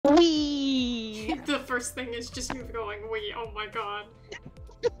The first thing is just you going, wait, oh my god.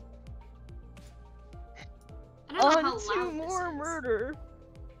 I don't know how On to loud more this is. murder.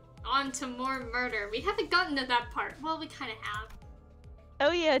 On to more murder. We haven't gotten to that part. Well, we kind of have.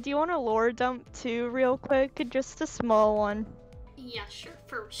 Oh yeah, do you want a lore dump too, real quick? Just a small one. Yeah, sure.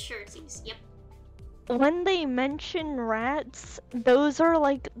 For sure, Yep. When they mention rats, those are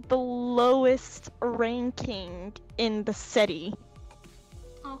like the lowest ranking in the city.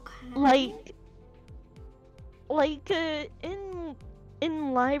 Okay.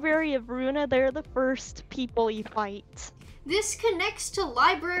 In Library of Runa, they're the first people you fight. This connects to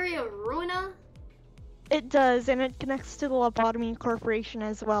Library of Runa? It does, and it connects to the Lobotomy Corporation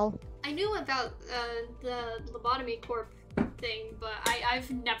as well. I knew about the Lobotomy Corp thing, but I've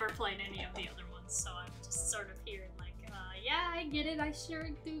never played any of the other ones, so I'm just sort of here like, yeah, I get it, I sure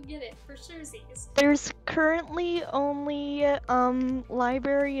do get it, for surezies. There's currently only,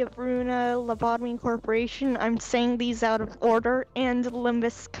 Library of Runa, Lobotomy Corporation, I'm saying these out of order, and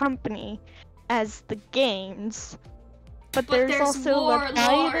Limbus Company as the games. But there's also more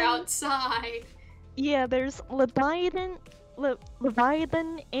Leviathan. lore outside. Yeah, there's Leviathan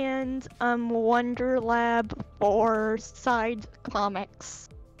and Wonder Lab for side comics.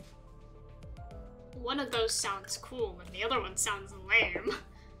 One of those sounds cool, and the other one sounds lame.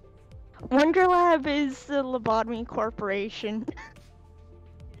 Wonder Lab is the Lobotomy Corporation.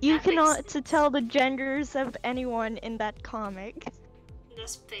 You cannot tell the genders of anyone in that comic.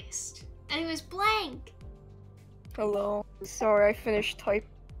 This based. Anyways, Blank! Hello. Sorry, I finished type.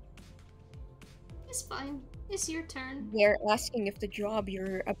 It's fine. It's your turn. They're asking if the job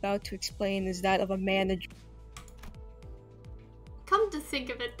you're about to explain is that of a manager. Come to think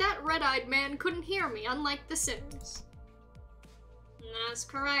of it, that red-eyed man couldn't hear me, unlike the sinners. That's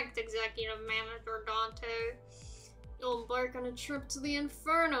correct, Executive Manager Dante. You'll embark on a trip to the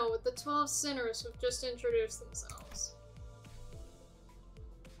Inferno with the 12 sinners who've just introduced themselves.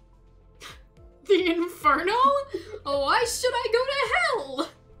 The Inferno? Oh, why should I go to hell?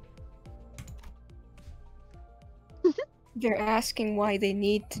 They're asking why they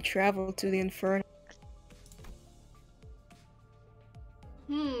need to travel to the Inferno.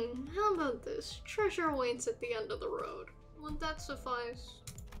 How about this? Treasure waits at the end of the road. Won't that suffice?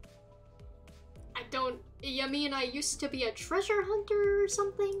 I mean, I used to be a treasure hunter or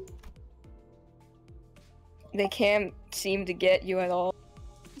something? They can't seem to get you at all.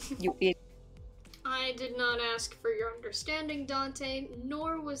 You idiot. I did not ask for your understanding, Dante,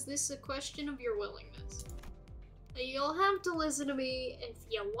 nor was this a question of your willingness. You'll have to listen to me if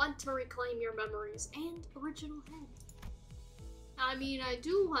you want to reclaim your memories and original head. I mean, I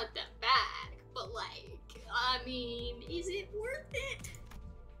do want them back, but I mean, is it worth it?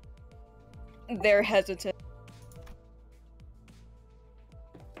 They're hesitant.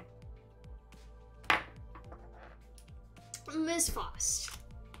 Miss Faust,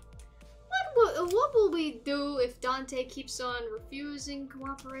 what will we do if Dante keeps on refusing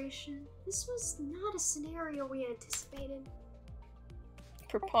cooperation? This was not a scenario we anticipated.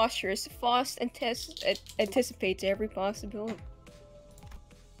 Preposterous. Faust anticipates every possibility.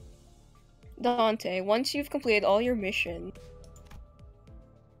 Dante, once you've completed all your missions,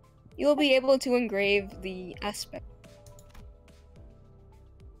 you'll be able to engrave the aspect.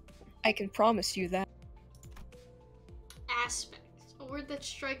 I can promise you that. Aspect. A word that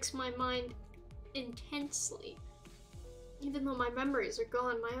strikes my mind intensely. Even though my memories are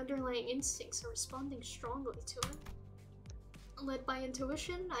gone, my underlying instincts are responding strongly to it. Led by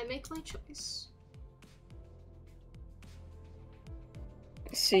intuition, I make my choice.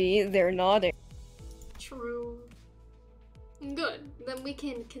 See, they're nodding. True. Good, then we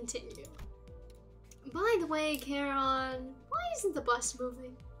can continue. By the way, Charon, why isn't the bus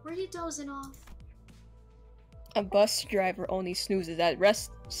moving? Were you dozing off? A bus driver only snoozes at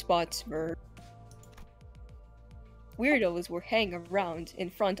rest spots where weirdos were hanging around in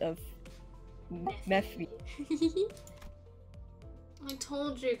front of Mephi. I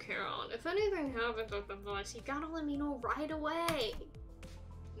told you, Charon, if anything happens with the bus, you gotta let me know right away.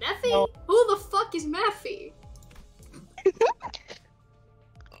 Mephi? No. Who the fuck is Mephi?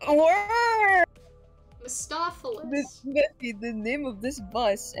 Where? Mistopheles. Mephi, the name of this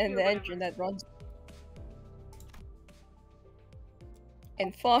bus and the engine that runs.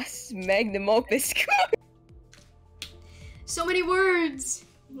 And Faust's magnum opus. So many words!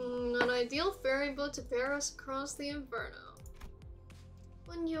 An ideal ferry boat to bear us across the Inferno.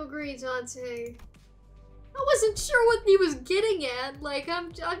 Wouldn't you agree, Dante? I wasn't sure what he was getting at. Like,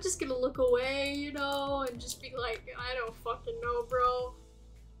 I'm just gonna look away, you know, and just be like, I don't fucking know, bro.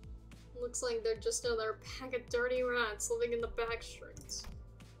 Looks like they're just another pack of dirty rats living in the back streets.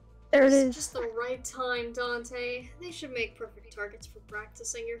 There it It's is. just the right time, Dante. They should make perfect targets for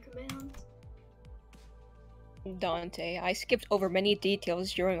practicing your command. Dante, I skipped over many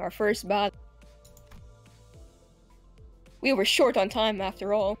details during our first battle. We were short on time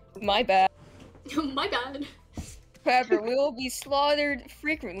after all. My bad. My bad. However, we will be slaughtered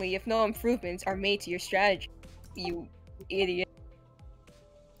frequently if no improvements are made to your strategy, you idiot.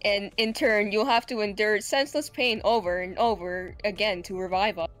 And in turn, you'll have to endure senseless pain over and over again to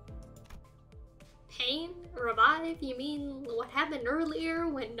revive us. Pain? Revive? You mean what happened earlier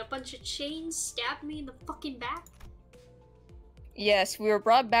when a bunch of chains stabbed me in the fucking back? Yes, we were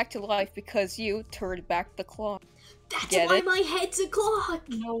brought back to life because you turned back the clock. That's Get why it? my head's a clock!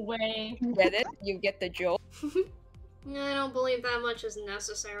 No way. Get it? You get the joke? I don't believe that much is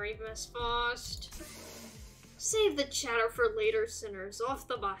necessary, Miss Faust. Save the chatter for later, sinners. Off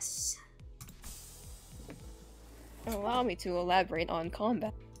the bus. Allow me to elaborate on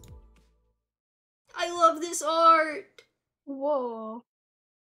combat. I love this art! Whoa.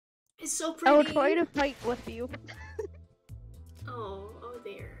 It's so pretty. I will try to fight with you. Oh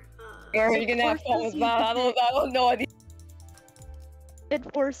dear. You're gonna have fun with that. I don't know.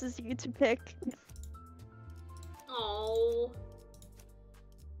 It forces you to pick. Oh.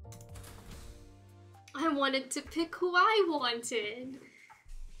 I wanted to pick who I wanted.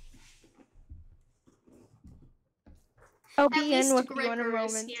 I'll At be least in with you Gregor in a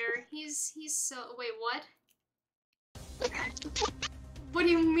is moment. here. He's so. Wait, what? What do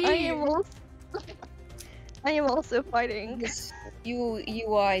you mean? I am also fighting. This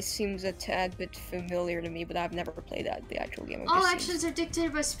UI seems a tad bit familiar to me, but I've never played the actual game. All actions are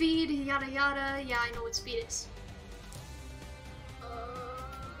dictated by speed, yada yada. Yeah, I know what speed is.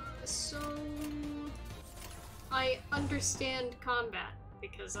 So... I understand combat,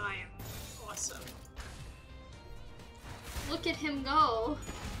 because I am awesome. Look at him go!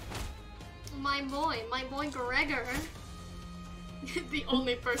 My boy Gregor. The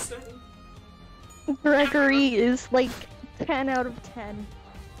only person. Gregory is like 10 out of 10.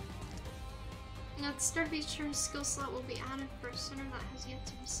 Now, at the start of each turn, a skill slot will be added for a sinner that has yet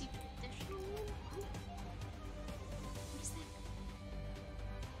to receive an additional one. What is that?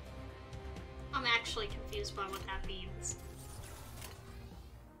 I'm actually confused by what that means.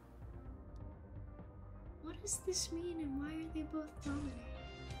 What does this mean and why are they both dominating?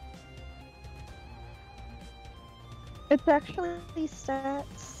 It's actually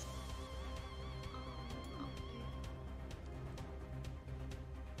stats. Oh, okay.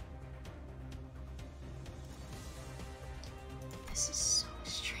 This is so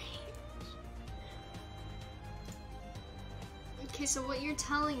strange. Okay, so what you're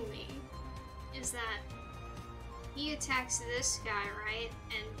telling me is that he attacks this guy, right?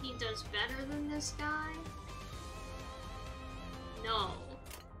 And he does better than this guy? No.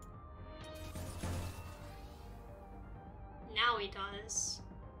 Now he does.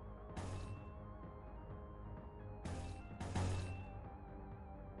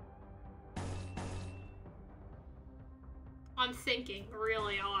 I'm thinking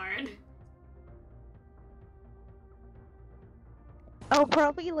really hard. I'll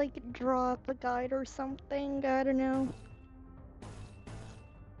probably like draw up a guide or something, I don't know.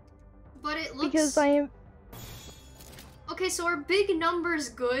 But it looks... Because I am... Okay, so are big numbers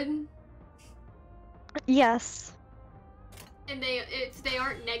good? Yes. And if they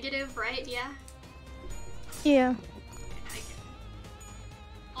aren't negative, right? Yeah? Yeah. I get it.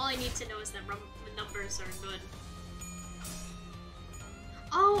 All I need to know is that the numbers are good.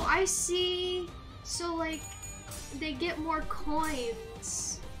 Oh, I see! So, like, they get more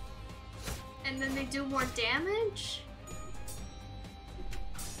coins. And then they do more damage?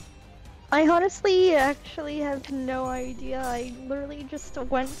 I honestly actually have no idea. I literally just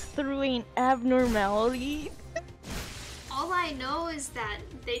went through an abnormality. All I know is that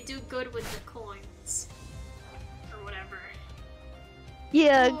they do good with the coins. Or whatever.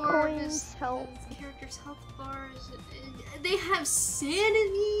 Yeah, Or coins does help. the character's health bars. They have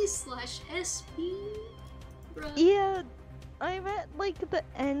sanity / SP? Bruh. Yeah, I'm at like the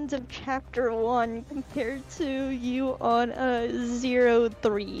end of chapter 1 compared to you on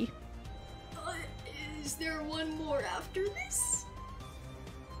 0-3. Is there one more after this?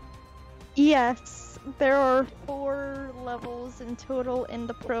 Yes, there are 4 levels in total in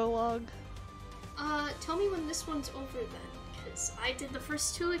the prologue. Tell me when this one's over then, because I did the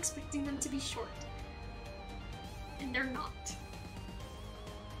first 2 expecting them to be short. And they're not.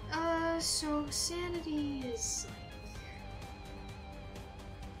 So sanity is like...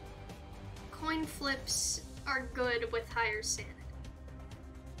 Coin flips are good with higher sanity.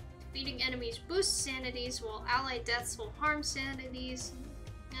 Defeating enemies boosts sanities, while ally deaths will harm sanities.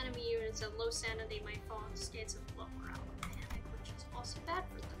 Enemy units at low sanity might fall into states of low morale or panic, which is also bad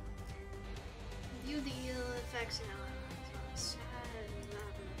for them. View the effects now.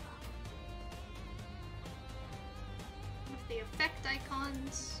 With the effect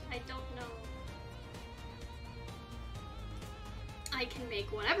icons, I don't know. I can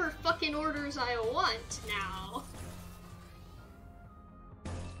make whatever fucking orders I want now.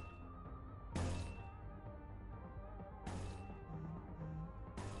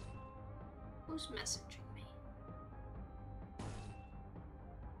 Who's messaging me?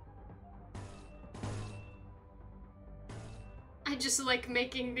 I just like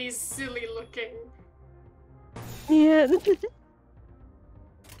making these silly looking. Yeah.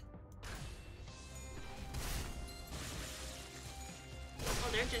 Oh,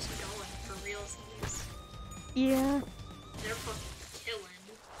 they're just going for realsies. Yeah. They're fucking killing.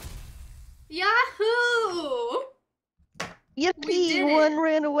 Yahoo! We Yippee! did One it.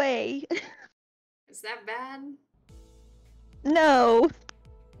 ran away. Is that bad? No.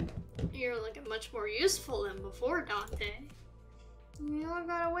 You're looking much more useful than before, Dante. You all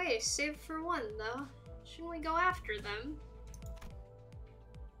got away, save for one, though. Shouldn't we go after them?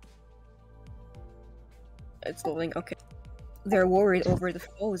 It's going okay. They're worried over the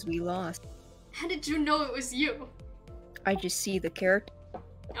foes we lost. How did you know it was you? I just see the character.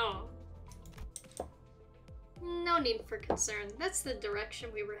 Oh. No need for concern. That's the direction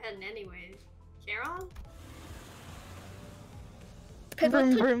we were heading anyway. Charon?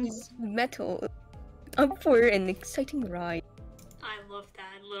 Vroom, vroom. Is metal up for an exciting ride. I love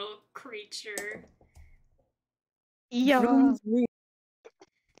that little creature. Yeah. Vroom, vroom.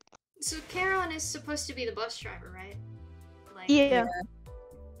 So Charon is supposed to be the bus driver, right? Like, Yeah.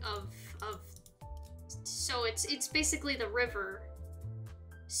 of so it's basically the river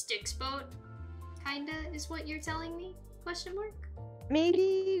Styx boat, kinda, is what you're telling me? Question mark?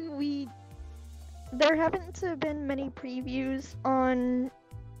 Maybe there haven't been many previews on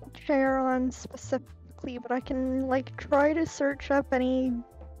Charon specifically, but I can like try to search up any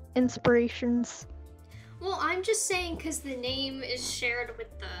inspirations. Well, I'm just saying because the name is shared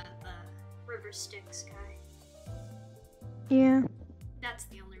with the River Styx guy. Yeah. That's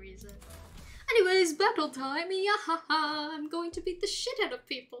the only reason. Anyways, battle time! Yahaha! I'm going to beat the shit out of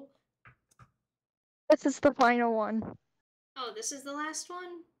people. This is the final one. Oh, this is the last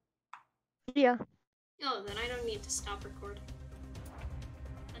one? Yeah. Oh, then I don't need to stop recording.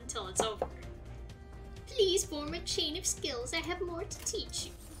 Until it's over. Please form a chain of skills. I have more to teach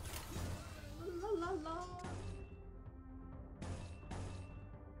you. La la la.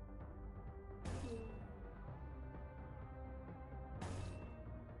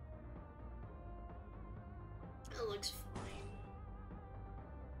 It looks fine.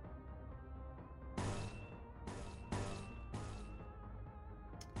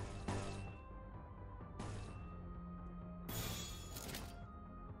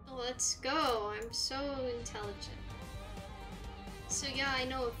 Let's go. I'm so intelligent. So yeah, I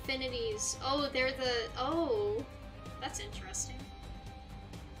know affinities. Oh, they're the... Oh, that's interesting.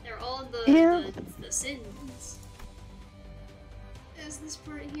 They're all the sins. Is this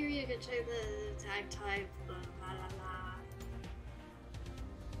part here? You can check the tag type, la la la.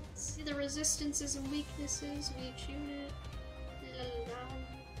 See the resistances and weaknesses of each unit. La la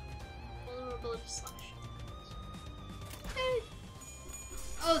la. Vulnerable to slash. Hey.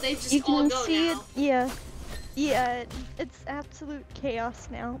 Oh, they just You all can go see now. it. Yeah. Yeah, it's absolute chaos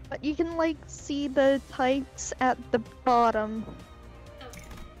now. But you can like see the types at the bottom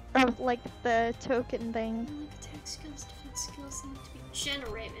Okay. of like the token thing. Attack skills, defense skills need to be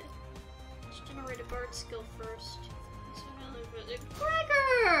generated. Let's generate a bard skill first.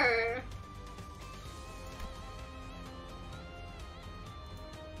 Gregor!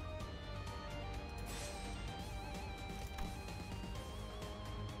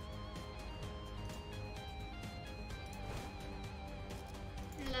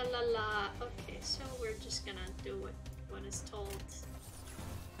 La la la. Okay, so we're just gonna do what is told.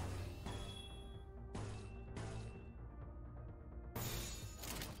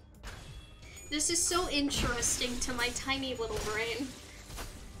 This is so interesting to my tiny little brain.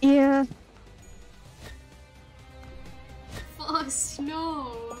 Yeah. Faust,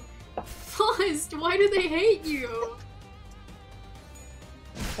 no! Faust, why do they hate you?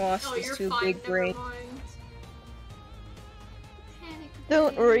 Faust Oh, is you're too fine, big never brain. mind. Panic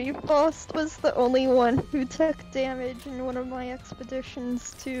Don't brain. worry, Faust was the only one who took damage in one of my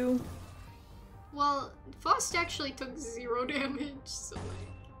expeditions too. Well, Faust actually took 0 damage, so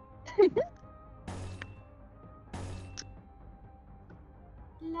like...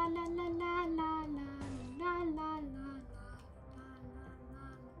 La la la la la la la la la la la la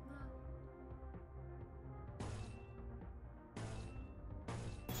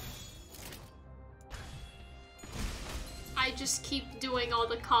I just keep doing all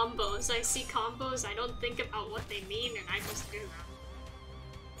the combos. I see combos, I don't think about what they mean, and I just do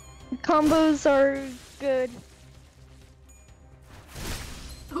them. Combos are good.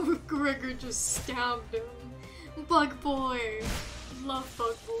 Oh, Gregor just stabbed him. Bug Boy. Love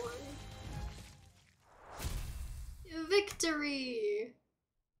Bug Boy. Victory!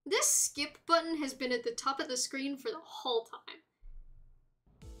 This skip button has been at the top of the screen for the whole time.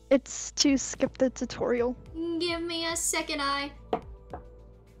 It's to skip the tutorial. Give me a second eye.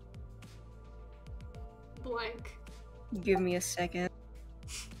 Blank. Give me a second.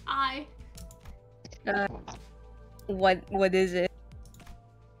 Eye. What is it?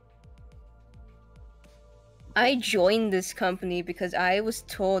 I joined this company because I was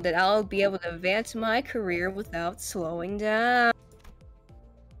told that I'll be able to advance my career without slowing down.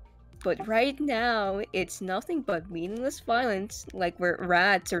 But right now, it's nothing but meaningless violence, like we're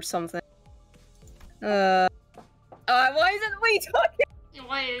rats or something. Why is it? What are you talking?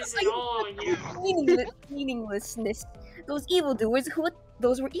 Why is it all you? Meaninglessness. Those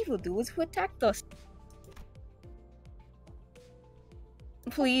were evildoers who attacked us.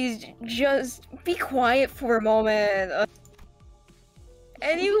 Please, just be quiet for a moment.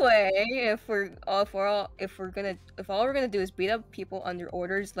 Anyway, if all we're gonna do is beat up people under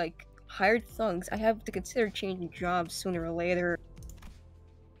orders like hired thugs, I have to consider changing jobs sooner or later.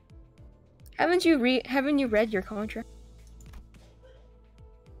 Haven't you read your contract?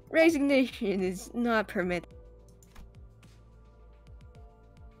 Resignation is not permitted.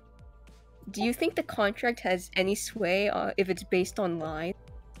 Do you think the contract has any sway if it's based on lies?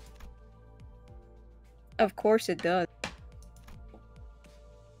 Of course it does.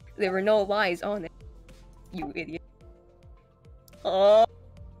 There were no lies on it, you idiot. Oh.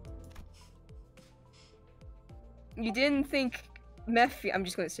 You didn't think Mephi— I'm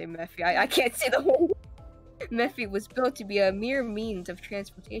just gonna say Mephi, I can't say the whole Mephi was built to be a mere means of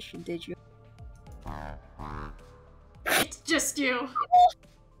transportation, did you? It's just you.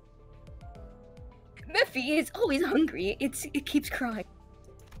 Mephi is always hungry. It keeps crying.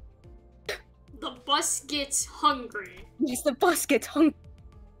 The bus gets hungry. Yes, the bus gets hungry.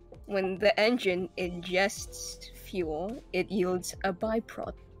 When the engine ingests fuel, it yields a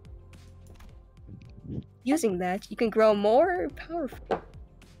byproduct. Using that, you can grow more powerful.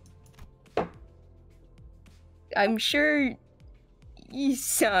 I'm sure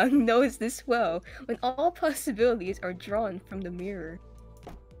Yi-sang knows this well, when all possibilities are drawn from the mirror.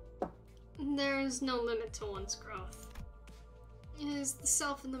 There is no limit to one's growth. Is the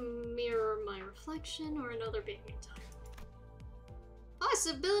self in the mirror my reflection or another being entirely?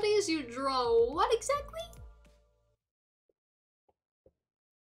 Possibilities you draw what exactly?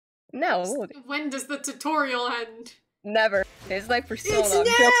 No. When does the tutorial end? Never. It's like Persona. It's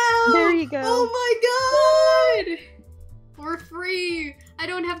now! There you go. Oh my god! We're free! I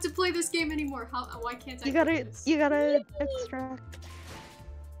don't have to play this game anymore. Why can't I You play this? gotta extract.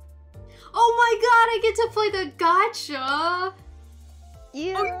 Oh my god, I get to play the gacha!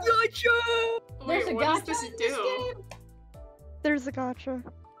 Yeah. Oh, gotcha! Wait, There's a what gacha does this in this do? game? There's a gotcha.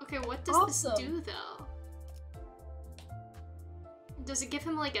 Okay, what does Awesome. this do though? Does it give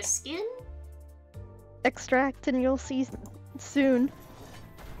him like a skin? Extract and you'll see soon.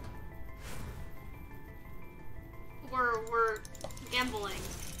 We're gambling.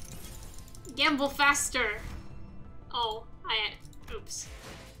 Gamble faster! Oh, oops.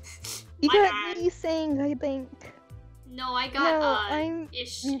 You My got bad. Yi-sang, I think. No, I got, No, I'm-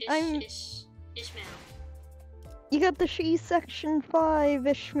 Ishmael. You got the She Section 5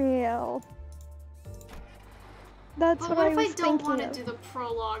 Ishmael. That's But what what I if was I don't thinking want of. to do the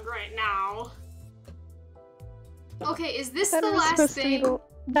prologue right now? Okay, is this Thought the it was last supposed to be thing?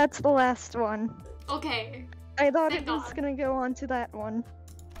 That's the last one. Okay. I thought Thank it was God. gonna go on to that one.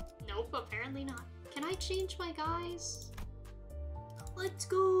 Nope, apparently not. Can I change my guys? Let's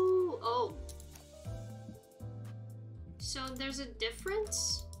go! Oh. So there's a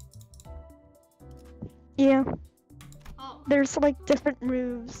difference? Yeah, Oh. there's like different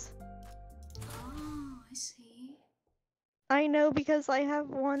moves. Oh, I see. I know because I have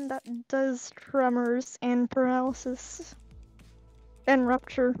one that does tremors and paralysis. And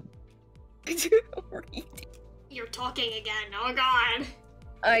rupture. You're talking again, oh god!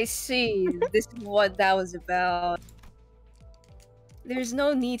 I see. This is what that was about. There's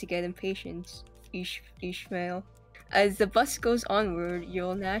no need to get impatient, Ishmael. As the bus goes onward,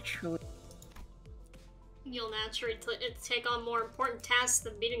 you'll naturally take on more important tasks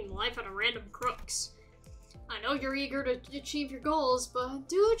than beating the life out of random crooks. I know you're eager to achieve your goals, but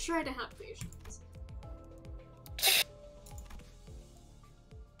do try to have patience.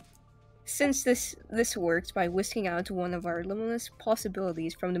 Since this works by whisking out one of our limitless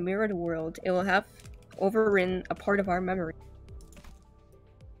possibilities from the mirrored world, it will have overridden a part of our memory.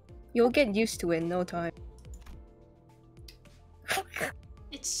 You'll get used to it in no time.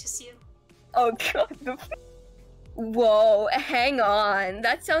 It's just you. Oh god. Whoa, hang on.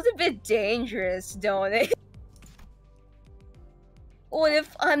 That sounds a bit dangerous, don't it? What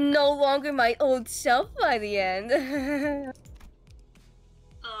if I'm no longer my old self by the end?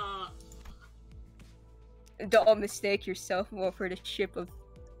 Don't mistake yourself for the ship of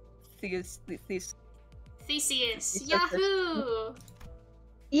Theseus. Yahoo!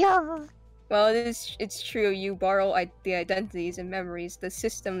 Yeah. Well, it's true, you borrow the identities and memories. The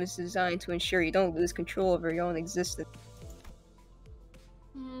system is designed to ensure you don't lose control over your own existence.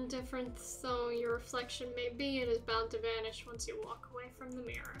 Different though your reflection may be, it is bound to vanish once you walk away from the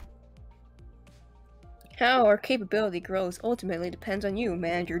mirror. How our capability grows ultimately depends on you,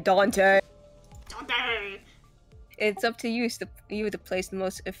 manager Dante. Dante! It's up to you to place the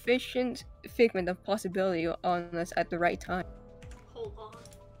most efficient figment of possibility on us at the right time. Hold on.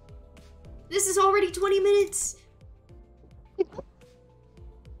 This is already 20 minutes!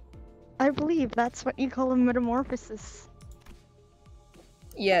 I believe that's what you call a metamorphosis.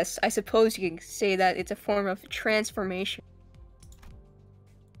 Yes, I suppose you can say that it's a form of transformation.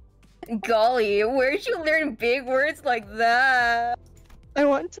 Golly, where'd you learn big words like that? I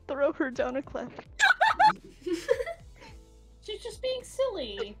want to throw her down a cliff. She's just being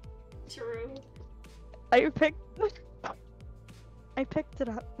silly. True. I picked it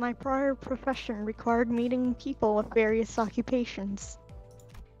up. My prior profession required meeting people with various occupations.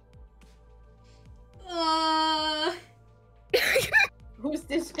 Who's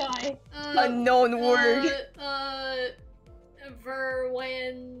this guy? Unknown word.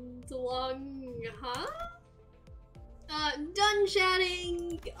 Verwandlung, huh? Done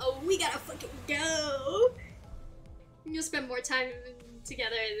chatting! Oh, we gotta fucking go! You'll spend more time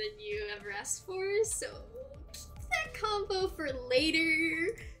together than you ever asked for, so keep that combo for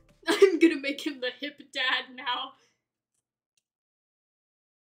later. I'm gonna make him the hip dad now.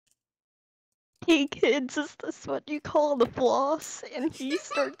 Hey kids, is this what you call the floss? And he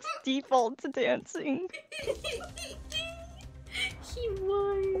starts default to dancing. He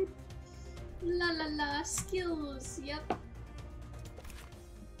would. La la la, skills, yep.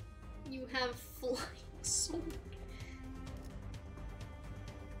 You have flying sword.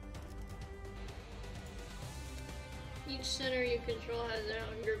 Each center you control has their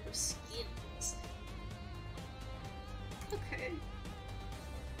own group of skills. Okay.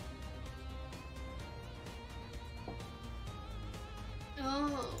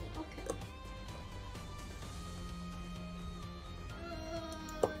 Oh, okay.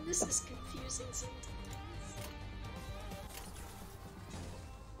 This is confusing sometimes.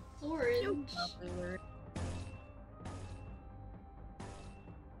 Orange.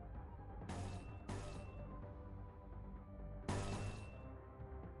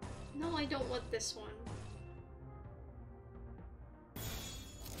 No, I don't want this one.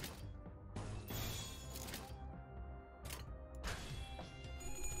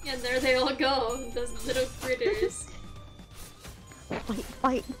 And there they all go, those little critters.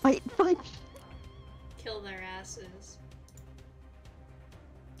 Fight. Kill their asses.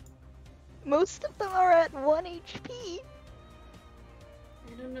 Most of them are at 1 HP.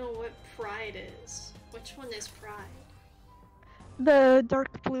 I don't know what pride is. Which one is pride? The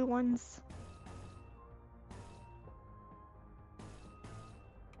dark blue ones.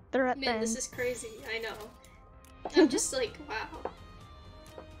 They're at Man, the this end. is crazy, I know. I'm just like, wow.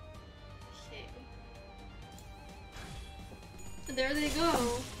 Okay. And there they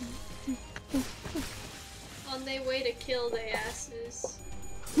go. On their way to kill their asses.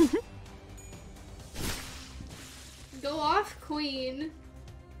 Go off, queen!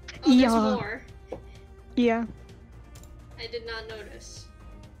 Oh, there's Yeah. more. Yeah. I did not notice.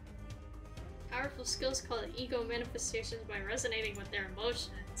 Powerful skills called ego manifestations by resonating with their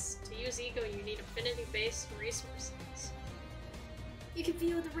emotions. To use ego, you need affinity-based resources. You can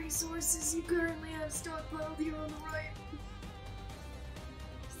view the resources you currently have stockpiled here on the right.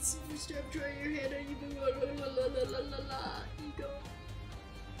 Silver step, try your hand on ego.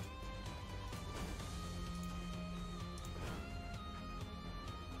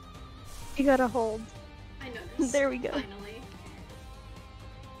 You gotta hold. I noticed. There we go. Finally.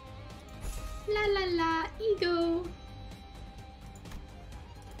 La la la, ego.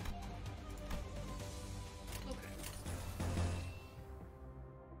 Okay.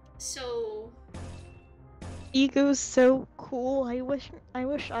 So. Ego's so cool. I wish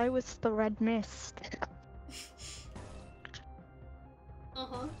I was the red mist.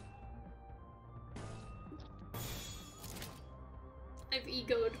 Uh-huh. I've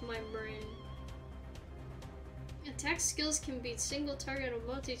egoed my brain. Attack skills can be single target or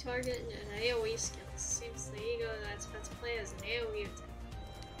multi-target and AoE skills. Seems the ego that's meant to play as an AoE attack.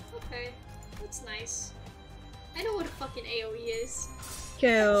 Okay, that's nice. I know what a fucking AoE is.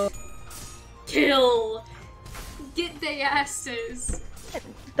 Kill. Kill! Get the asses!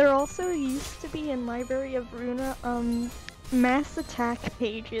 There also used to be in Library of Runa, mass attack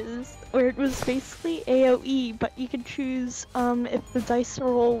pages, where it was basically AoE, but you could choose, if the dice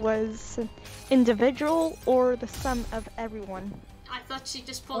roll was individual or the sum of everyone. I thought she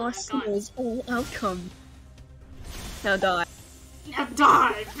just pulled a gun. Arsenal's all outcome. Now die. Now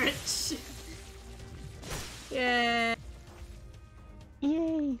die, bitch! Yeah.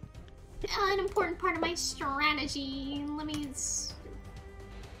 Yay! An important part of my strategy. Let me.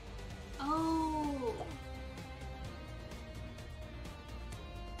 Oh.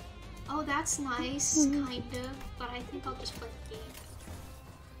 Oh, that's nice, kind of. But I think I'll just play the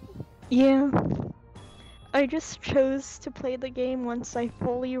game. Yeah. I just chose to play the game once I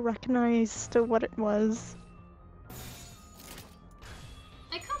fully recognized what it was.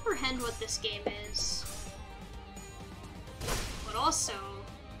 I comprehend what this game is. But also,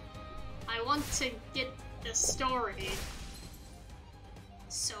 I want to get the story.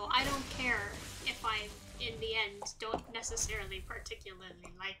 So I don't care if I, in the end, don't necessarily particularly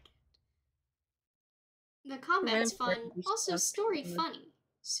like it. The combat's fun, also story funny.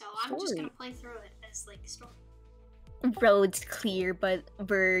 So I'm just gonna play through it as like story. Road's clear, but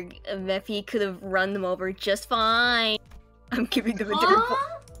Berg and Mephi could have run them over just fine. I'm giving them a dirt ball.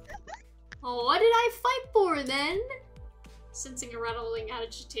 Oh, what did I fight for then? Sensing a rattling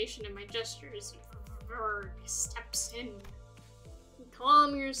agitation in my gestures, Berg steps in.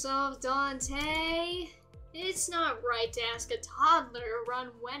 Calm yourself, Dante. It's not right to ask a toddler to run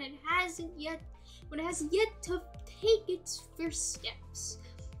when it has yet to take its first steps.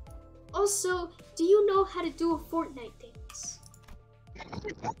 Also, do you know how to do a Fortnite dance?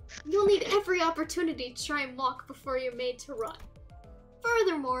 You'll need every opportunity to try and walk before you're made to run.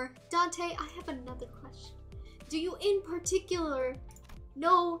 Furthermore, Dante, I have another question. Do you in particular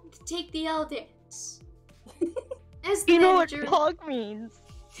know to take the L dance? As the You know manager, what POG means.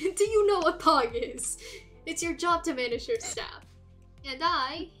 do you know what POG is? It's your job to manage your staff. And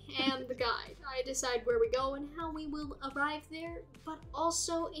I am the guide. I decide where we go and how we will arrive there, but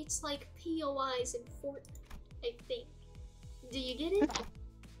also it's like POIs in Fortnite, I think. Do you get it?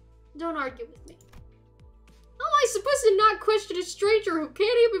 Don't argue with me. How am I supposed to not question a stranger who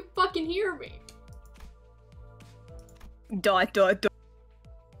can't even fucking hear me? Dot dot dot.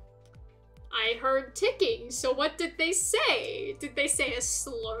 I heard ticking, so what did they say? Did they say a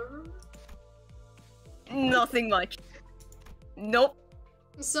slur? Nothing much. Nope.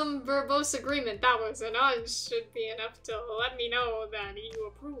 Some verbose agreement, that was an nudge, should be enough to let me know that you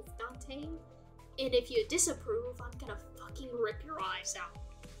approve, Dante. And if you disapprove, I'm gonna fucking rip your eyes out.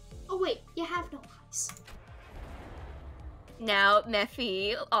 Oh wait, you have no eyes. Now,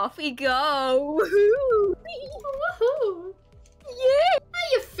 Mephi, off we go. Woohoo! Woohoo! Yeah! How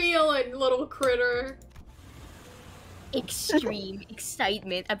you feeling, little critter? Extreme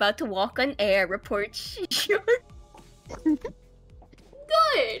excitement, about to walk on air, report sure.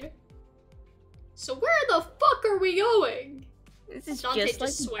 Good! So where the fuck are we going? This is Dante just like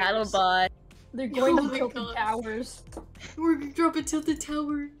swears. BattleBot. They're going Oh to my Tilted God. Towers. We're gonna drop it Tilted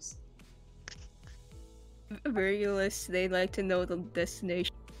Towers. Virulus, they'd like to know the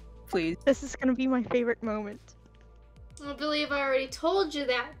destination. Please. This is gonna be my favorite moment. I believe I already told you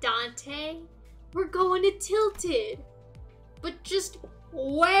that, Dante. We're going to Tilted. But just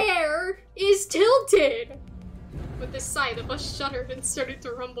where is Tilted? With a sigh, the bus shuddered and started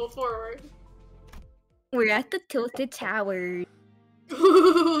to rumble forward. We're at the Tilted Tower.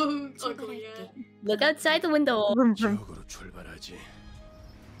 Ugly, yeah. Look outside the window. Vroom, vroom. 지역으로 출발하지.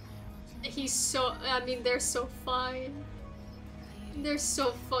 He's so, I mean, they're so fine. They're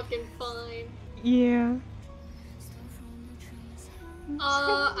so fucking fine. Yeah.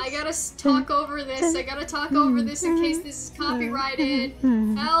 I gotta talk over this. I gotta talk over this in case this is copyrighted.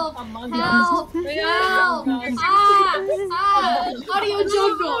 Help! Among Help! Us. Help! Among Us. Ah! Audio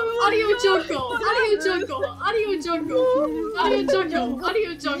jungle! Audio jungle! Audio jungle! Audio jungle! Audio jungle!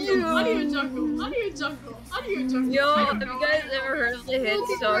 Audio jungle! Audio jungle! Audio jungle! Audio jungle! Yo, I have don't you know. guys ever heard of the hit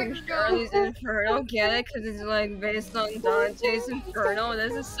song Charlie's Inferno? Get it? Because it's like based on Dante's Inferno.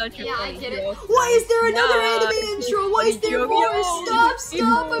 This is such a Yeah, I funny get it. joke. Why is there another Nah, anime intro? Why is there joke. more? Yo, Stop!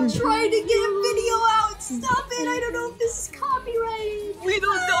 Stop! I'm trying to get a video out! Stop it! I don't know if this is copyrighted! We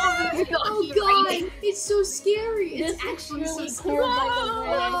don't know if it's Oh copyrighted. god! It's so scary! This It's is actually so really scary! cool, by the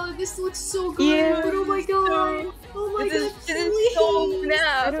way. Oh, this looks so good! Yeah. Oh my god! Oh my This god, is so please! FNAF.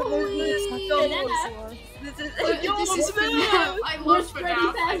 I don't know who This this is so FNAF. This is This is FNAF! I love Where's Freddy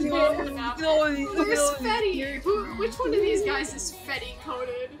FNAF! I love Fazbear? FNAF! Where's Fetty? Which one of these guys is Fetty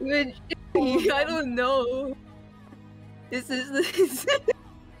coded? I don't know. This is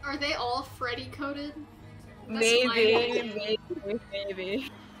Are they all Freddy coded? That's my opinion.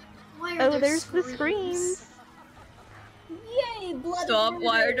 maybe. Why are Oh, there there's the screams? screams. Yay, blood. Stop! murder.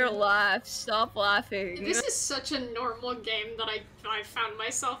 Why are there laughs? Stop laughing. This is such a normal game that I found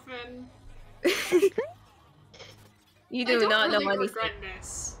myself in. You I do don't not really know anything. regret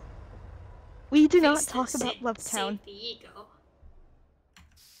this. We do not Face the talk about save- Love save Town. the ego.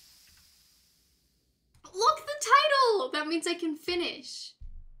 Look, the title! That means I can finish.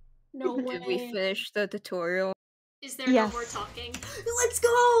 No way. Did we finish the tutorial? Is there Yes. no more talking? Let's go!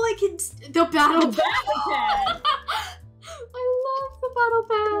 I can. The battle Battle pass! I love the battle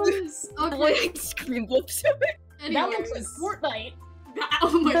pass! Okay. Like screen whoops. That Anyways. looks like Fortnite.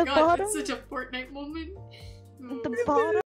 Oh my The god, bottom- that's such a Fortnite moment. At the bottom